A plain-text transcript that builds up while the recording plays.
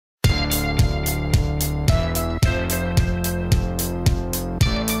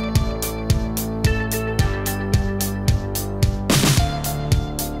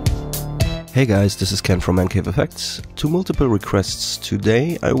Hey guys, this is Ken from Mancave Effects. To multiple requests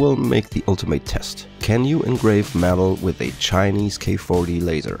today, I will make the ultimate test. Can you engrave metal with a Chinese K40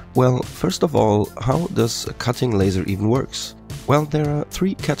 laser? Well, first of all, how does a cutting laser even works? Well, there are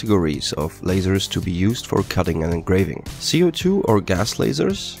three categories of lasers to be used for cutting and engraving. CO2 or gas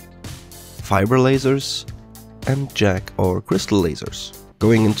lasers, fiber lasers, and jack or crystal lasers.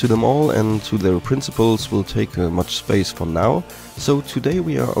 Going into them all and to their principles will take much space for now, so today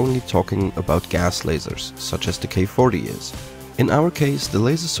we are only talking about gas lasers, such as the K40 is. In our case, the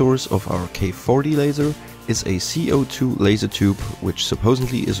laser source of our K40 laser is a CO2 laser tube, which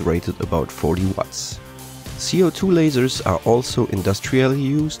supposedly is rated about 40 watts. CO2 lasers are also industrially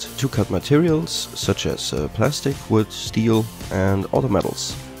used to cut materials such as plastic, wood, steel and other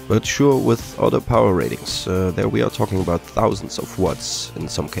metals. But sure, with other power ratings, there we are talking about thousands of watts in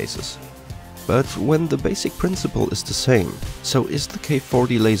some cases. But when the basic principle is the same, so is the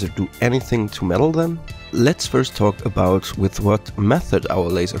K40 laser do anything to metal then? Let's first talk about with what method our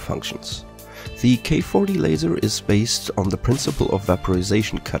laser functions. The K40 laser is based on the principle of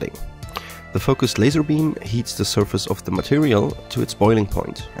vaporization cutting. The focused laser beam heats the surface of the material to its boiling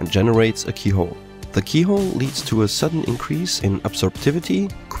point and generates a keyhole. The keyhole leads to a sudden increase in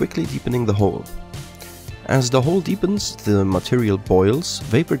absorptivity, quickly deepening the hole. As the hole deepens, the material boils,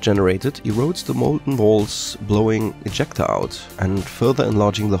 vapor generated erodes the molten walls, blowing ejecta out and further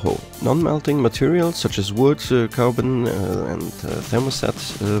enlarging the hole. Non-melting materials such as wood, carbon and thermoset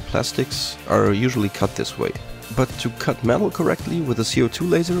plastics are usually cut this way. But to cut metal correctly with a CO2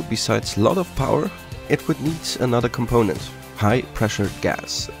 laser, besides a lot of power, it would need another component. High pressure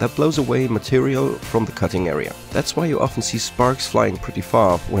gas that blows away material from the cutting area. That's why you often see sparks flying pretty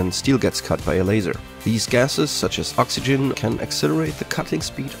far when steel gets cut by a laser. These gases, such as oxygen, can accelerate the cutting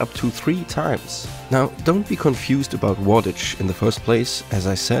speed up to 3 times. Now, don't be confused about wattage in the first place. As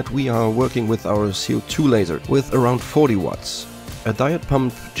I said, we are working with our CO2 laser with around 40 watts. A diode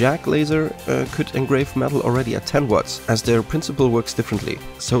pump jack laser could engrave metal already at 10 watts, as their principle works differently,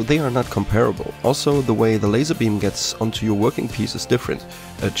 so they are not comparable. Also, the way the laser beam gets onto your working piece is different.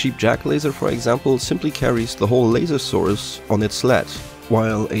 A cheap jack laser, for example, simply carries the whole laser source on its sled,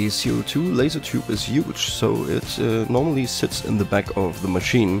 while a CO2 laser tube is huge, so it normally sits in the back of the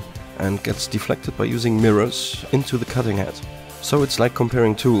machine and gets deflected by using mirrors into the cutting head. So it's like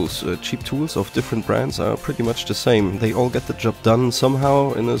comparing tools. Cheap tools of different brands are pretty much the same. They all get the job done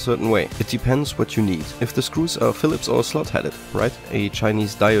somehow in a certain way. It depends what you need. If the screws are Phillips or slot-headed, right? A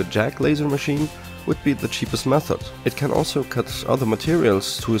Chinese diode jack laser machine would be the cheapest method. It can also cut other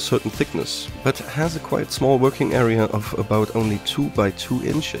materials to a certain thickness, but has a quite small working area of about only 2 by 2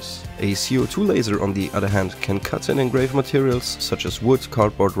 inches. A CO2 laser, on the other hand, can cut and engrave materials such as wood,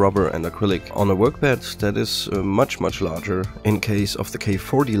 cardboard, rubber and acrylic on a workbed that is much larger. In case of the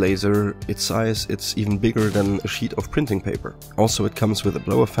K40 laser, its size it's even bigger than a sheet of printing paper. Also, it comes with a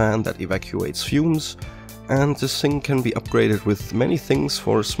blower fan that evacuates fumes, and this thing can be upgraded with many things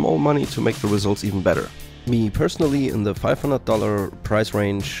for small money to make the results even better. Me personally, in the $500 price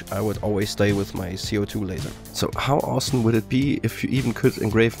range, I would always stay with my CO2 laser. So how awesome would it be if you even could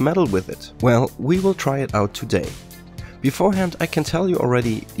engrave metal with it? Well, we will try it out today. Beforehand, I can tell you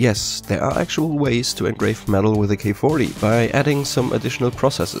already, yes, there are actual ways to engrave metal with a K40 by adding some additional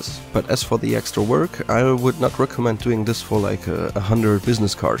processes. But as for the extra work, I would not recommend doing this for like 100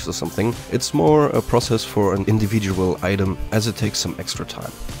 business cards or something. It's more a process for an individual item, as it takes some extra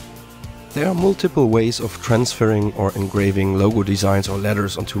time. There are multiple ways of transferring or engraving logo designs or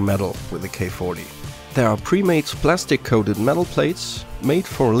letters onto metal with a K40. There are pre-made plastic-coated metal plates made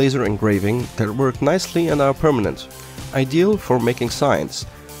for laser engraving that work nicely and are permanent. Ideal for making signs.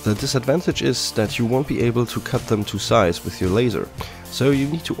 The disadvantage is that you won't be able to cut them to size with your laser, so you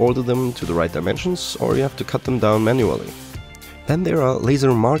need to order them to the right dimensions or you have to cut them down manually. Then there are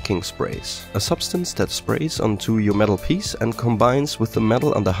laser marking sprays, a substance that sprays onto your metal piece and combines with the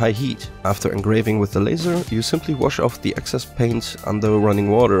metal under high heat. After engraving with the laser, you simply wash off the excess paint under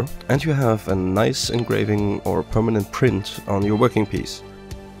running water and you have a nice engraving or permanent print on your working piece.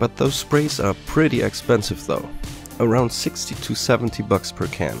 But those sprays are pretty expensive though. Around 60 to 70 bucks per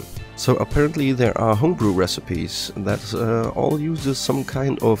can. So apparently there are homebrew recipes that all uses some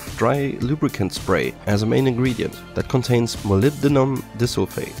kind of dry lubricant spray as a main ingredient that contains molybdenum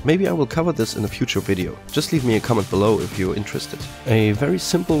disulfate. Maybe I will cover this in a future video. Just leave me a comment below if you're interested. A very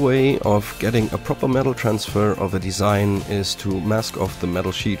simple way of getting a proper metal transfer of a design is to mask off the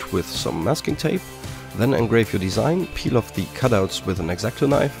metal sheet with some masking tape Then engrave your design, peel off the cutouts with an X-Acto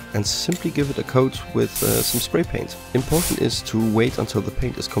knife and simply give it a coat with some spray paint. Important is to wait until the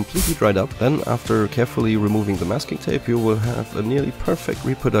paint is completely dried up. Then after carefully removing the masking tape, you will have a nearly perfect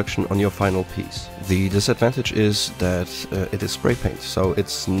reproduction on your final piece. The disadvantage is that it is spray paint, so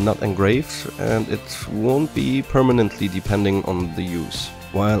it's not engraved and it won't be permanently depending on the use.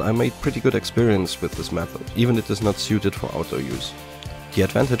 While I made pretty good experience with this method, even it is not suited for outdoor use. The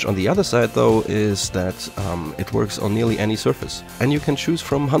advantage on the other side though is that it works on nearly any surface and you can choose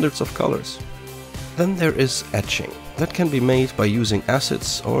from hundreds of colors. Then there is etching. That can be made by using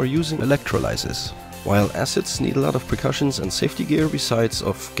acids or using electrolysis. While acids need a lot of precautions and safety gear besides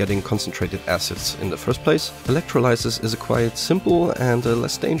of getting concentrated acids in the first place, electrolysis is a quite simple and a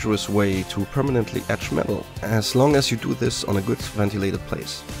less dangerous way to permanently etch metal, as long as you do this on a good ventilated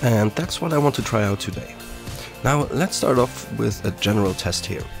place. And that's what I want to try out today. Now let's start off with a general test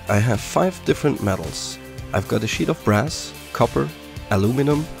here. I have 5 different metals. I've got a sheet of brass, copper,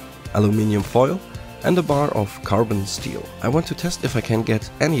 aluminum, aluminium foil, and a bar of carbon steel. I want to test if I can get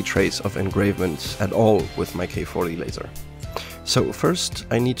any trace of engravement at all with my K40 laser. So first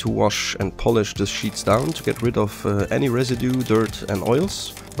I need to wash and polish the sheets down to get rid of any residue, dirt and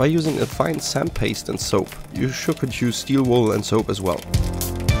oils by using a fine sand paste and soap. You sure could use steel wool and soap as well.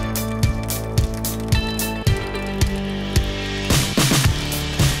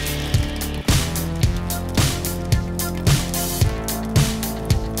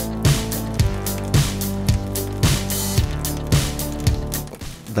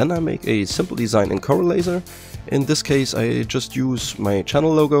 Then I make a simple design in K40 Laser. In this case I just use my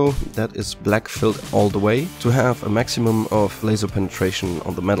channel logo that is black filled all the way to have a maximum of laser penetration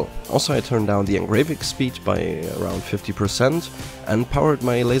on the metal. Also I turned down the engraving speed by around 50% and powered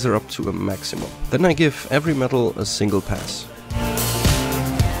my laser up to a maximum. Then I give every metal a single pass.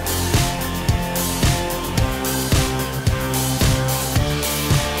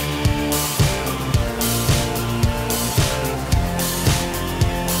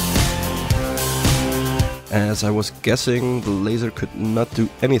 As I was guessing, the laser could not do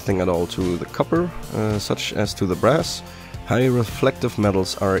anything at all to the copper, such as to the brass. High reflective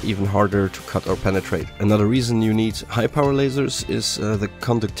metals are even harder to cut or penetrate. Another reason you need high power lasers is the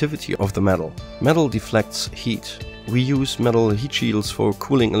conductivity of the metal. Metal deflects heat. We use metal heat shields for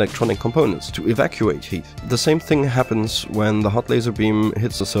cooling electronic components to evacuate heat. The same thing happens when the hot laser beam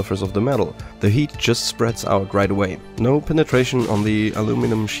hits the surface of the metal. The heat just spreads out right away. No penetration on the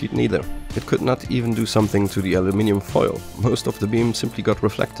aluminum sheet neither. It could not even do something to the aluminium foil. Most of the beam simply got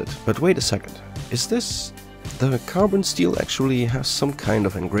reflected. But wait a second, is this... The carbon steel actually has some kind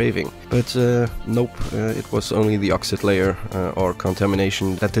of engraving, but nope, it was only the oxide layer or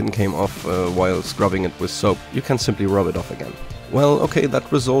contamination that didn't came off while scrubbing it with soap. You can simply rub it off again. Well, okay,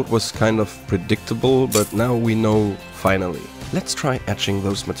 that result was kind of predictable, but now we know finally. Let's try etching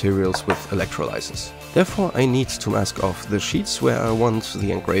those materials with electrolysis. Therefore I need to mask off the sheets where I want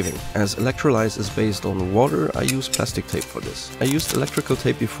the engraving. As electrolysis is based on water, I use plastic tape for this. I used electrical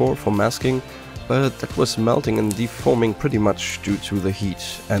tape before for masking, but that was melting and deforming pretty much due to the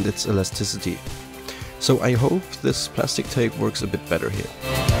heat and its elasticity. So I hope this plastic tape works a bit better here.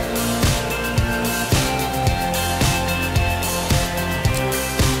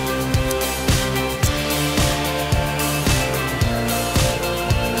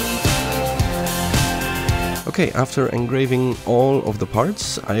 Okay, after engraving all of the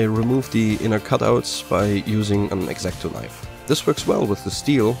parts, I removed the inner cutouts by using an X-Acto knife. This works well with the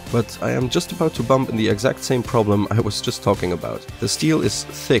steel, but I am just about to bump in the exact same problem I was just talking about. The steel is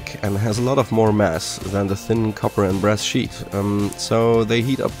thick and has a lot of more mass than the thin copper and brass sheet, so they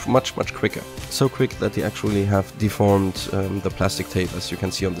heat up much quicker. So quick that they actually have deformed the plastic tape, as you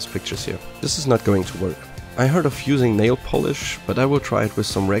can see on these pictures here. This is not going to work. I heard of using nail polish, but I will try it with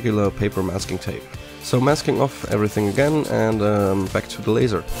some regular paper masking tape. So masking off everything again and back to the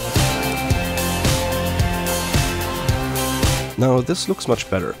laser. Now this looks much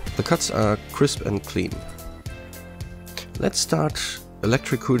better. The cuts are crisp and clean. Let's start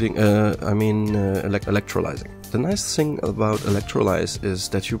electrolyzing. The nice thing about electrolyze is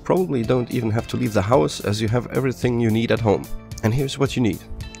that you probably don't even have to leave the house, as you have everything you need at home. And here's what you need.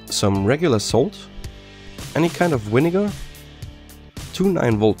 Some regular salt, any kind of vinegar, 2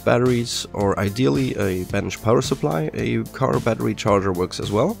 9-volt batteries, or ideally a bench power supply. A car battery charger works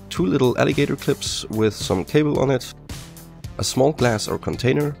as well, 2 little alligator clips with some cable on it, a small glass or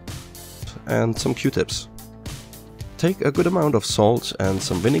container, and some Q-tips. Take a good amount of salt and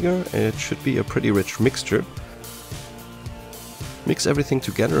some vinegar. It should be a pretty rich mixture. Mix everything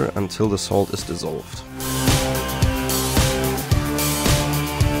together until the salt is dissolved.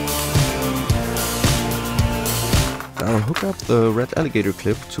 hook up the red alligator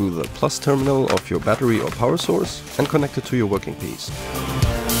clip to the plus terminal of your battery or power source and connect it to your working piece.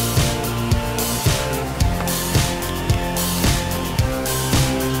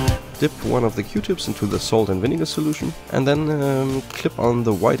 Dip one of the Q-tips into the salt and vinegar solution and then clip on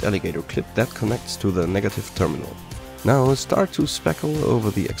the white alligator clip that connects to the negative terminal. Now start to spackle over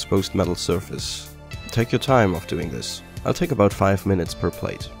the exposed metal surface. Take your time of doing this. I'll take about 5 minutes per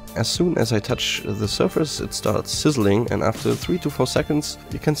plate. As soon as I touch the surface, it starts sizzling, and after 3 to 4 seconds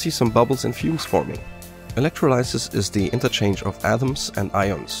you can see some bubbles and fumes forming. Electrolysis is the interchange of atoms and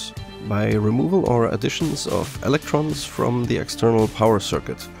ions by removal or additions of electrons from the external power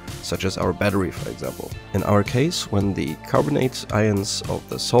circuit, such as our battery for example. In our case, when the carbonate ions of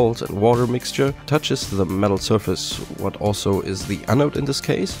the salt and water mixture touches the metal surface, what also is the anode in this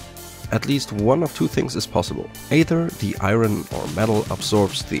case, at least one of two things is possible. Either the iron or metal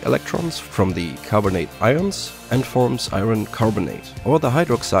absorbs the electrons from the carbonate ions and forms iron carbonate, or the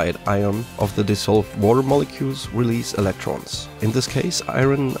hydroxide ion of the dissolved water molecules release electrons. In this case,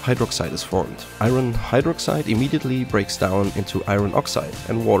 iron hydroxide is formed. Iron hydroxide immediately breaks down into iron oxide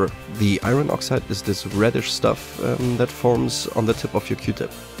and water. The iron oxide is this reddish stuff that forms on the tip of your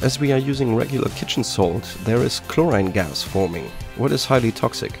Q-tip. As we are using regular kitchen salt, there is chlorine gas forming, what is highly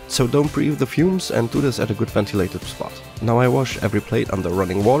toxic, so don't breathe the fumes and do this at a good ventilated spot. Now I wash every plate under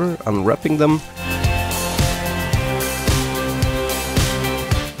running water, unwrapping them.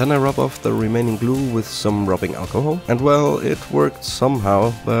 Then I rub off the remaining glue with some rubbing alcohol, and well, it worked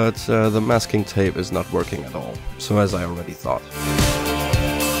somehow, but the masking tape is not working at all, so as I already thought.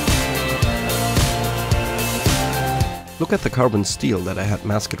 Look at the carbon steel that I had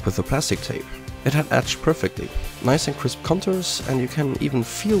masked with the plastic tape. It had etched perfectly, nice and crisp contours, and you can even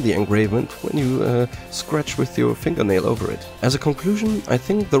feel the engravement when you scratch with your fingernail over it. As a conclusion, I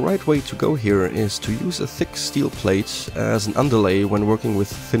think the right way to go here is to use a thick steel plate as an underlay when working with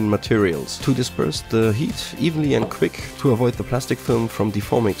thin materials, to disperse the heat evenly and quick to avoid the plastic film from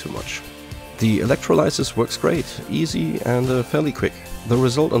deforming too much. The electrolysis works great, easy and fairly quick. The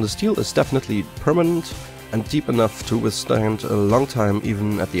result on the steel is definitely permanent and deep enough to withstand a long time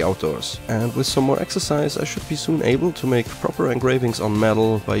even at the outdoors. And with some more exercise I should be soon able to make proper engravings on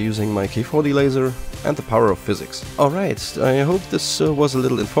metal by using my K40 laser and the power of physics. Alright, I hope this was a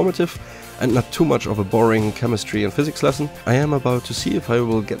little informative and not too much of a boring chemistry and physics lesson. I am about to see if I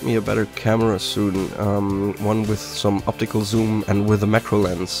will get me a better camera soon, one with some optical zoom and with a macro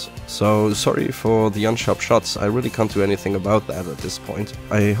lens. So sorry for the unsharp shots, I really can't do anything about that at this point.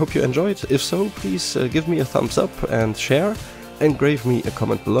 I hope you enjoyed. If so, please give me a thumbs up and share, engrave me a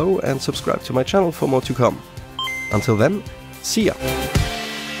comment below and subscribe to my channel for more to come. Until then, see ya!